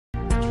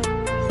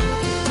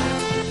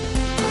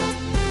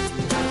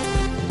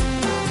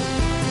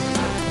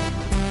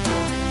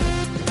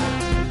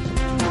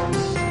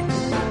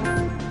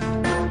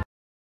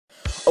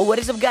Oh, what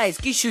is up, guys?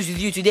 Kishu's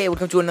with you today.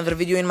 Welcome to another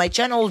video in my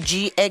channel,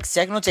 GX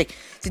Technotech.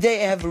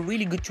 Today I have a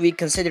really good tweak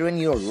considering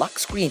your lock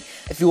screen.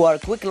 If you are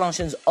quick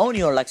launches on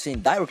your lock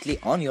screen, directly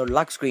on your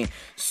lock screen.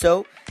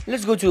 So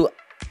let's go to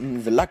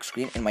the lock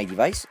screen in my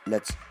device.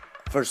 Let's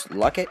first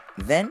lock it,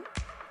 then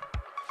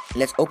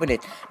let's open it.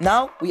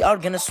 Now we are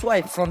gonna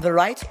swipe from the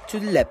right to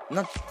the left,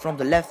 not from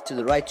the left to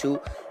the right to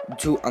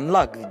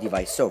unlock the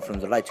device. So from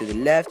the right to the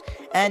left,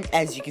 and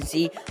as you can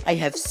see, I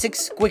have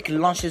 6 quick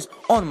launches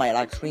on my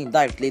lock screen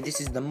directly.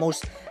 This is the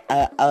most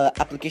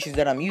applications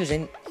that I'm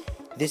using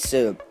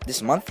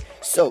this month.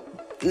 So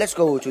let's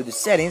go to the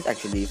settings.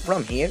 Actually,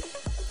 from here,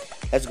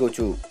 let's go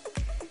to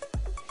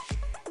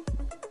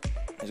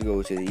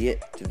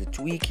the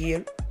tweak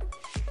here.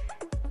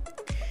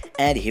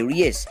 And here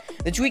he is.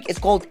 The tweak is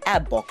called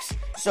AppBox.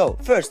 So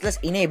first, let's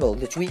enable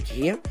the tweak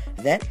here.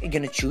 Then you're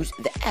gonna choose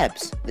the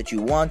apps that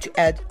you want to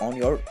add on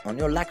your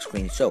lock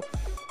screen. So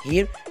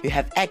here you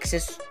have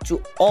access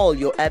to all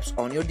your apps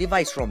on your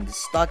device, from the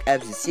stock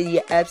apps, the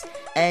Cydia apps,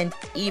 and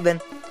even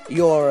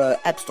your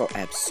App Store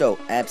apps. So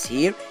apps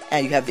here,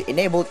 and you have the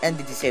enabled and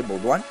the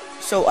disabled one.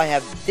 So I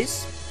have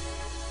this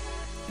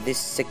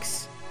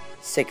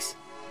six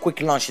quick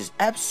launches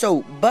apps.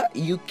 So but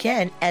you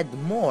can add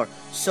more.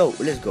 So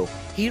let's go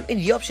here. In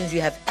the options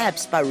you have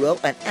apps per row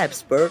and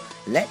apps per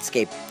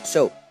landscape.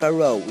 So per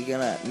row we're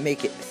gonna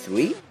make it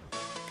 3,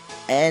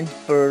 and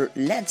per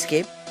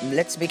landscape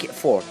let's make it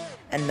 4.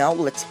 And now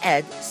let's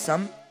add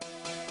some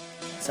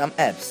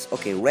apps.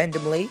 Okay,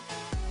 randomly.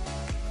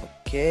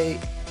 Okay,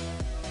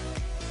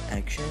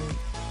 action,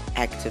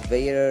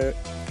 activator,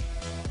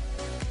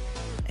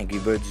 Angry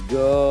Birds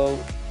Go.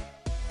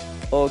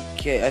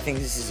 Okay, I think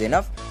this is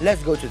enough.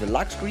 Let's go to the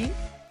lock screen.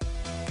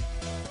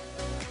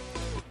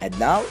 And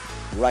now,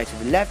 right to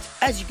the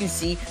left, as you can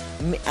see,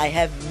 I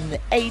have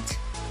 8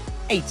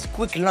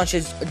 quick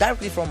launches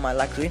directly from my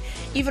lock screen.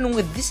 Even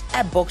with this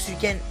app box, you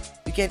can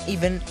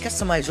even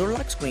customize your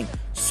lock screen.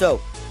 So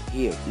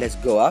here, let's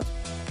go out.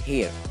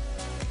 Here,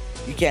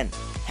 you can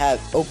have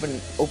open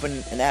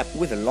an app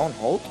with a long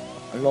hold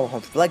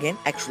plugin.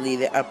 Actually,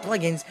 there are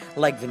plugins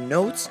like the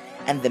notes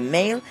and the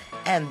mail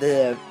and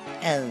the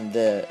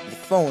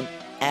phone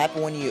app.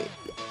 When you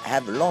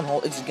have a long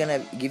hold, it's gonna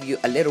give you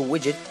a little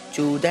widget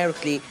to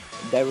directly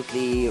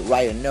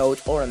write a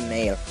note or a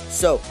mail.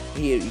 So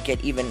here you can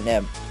even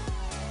have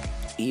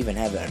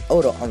an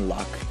auto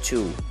unlock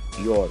to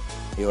your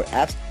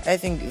apps. I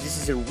think this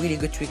is a really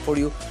good trick for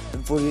you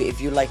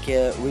if you like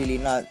really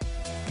not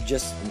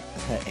just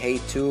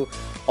hate to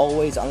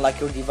always unlock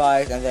your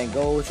device and then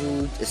go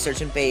to a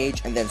certain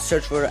page and then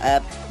search for an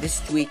app. This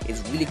tweak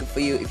is really good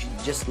for you if you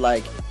just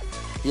like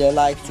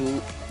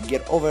to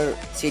get over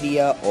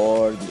Cydia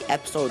or the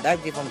App Store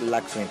directly from the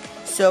lock screen.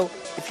 So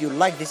if you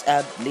like this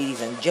app,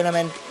 ladies and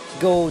gentlemen,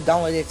 go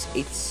download it.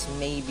 It's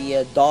maybe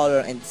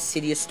 $1 in the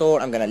Cydia store.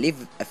 I'm gonna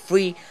leave a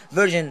free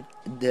version,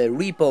 the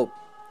repo,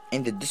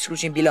 in the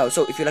description below.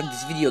 So if you like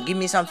this video, give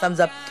me some thumbs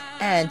up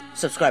and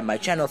subscribe my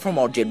channel for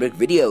more jailbreak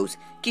videos.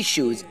 Kiss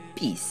shoes,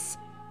 peace.